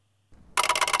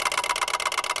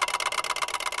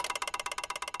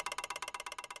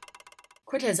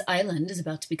Cortes Island is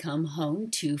about to become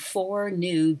home to 4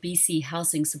 new BC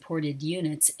housing-supported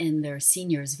units in their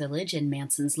Seniors Village in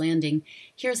Manson's Landing.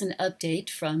 Here's an update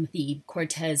from the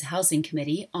Cortes Housing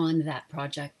Committee on that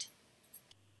project.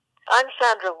 I'm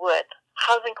Sandra Wood,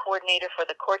 Housing Coordinator for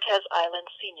the Cortes Island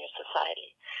Senior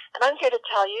Society, and I'm here to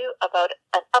tell you about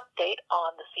an update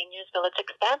on the Seniors Village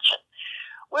expansion.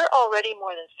 We're already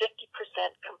more than 50%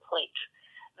 complete.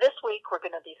 This week we're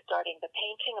going to be starting the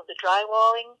painting of the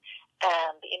drywalling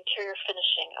and the interior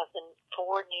finishing of the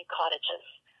 4 new cottages.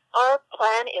 Our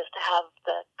plan is to have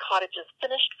the cottages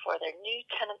finished for their new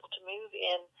tenants to move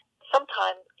in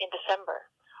sometime in December,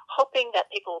 hoping that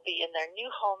people will be in their new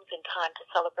homes in time to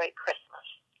celebrate Christmas.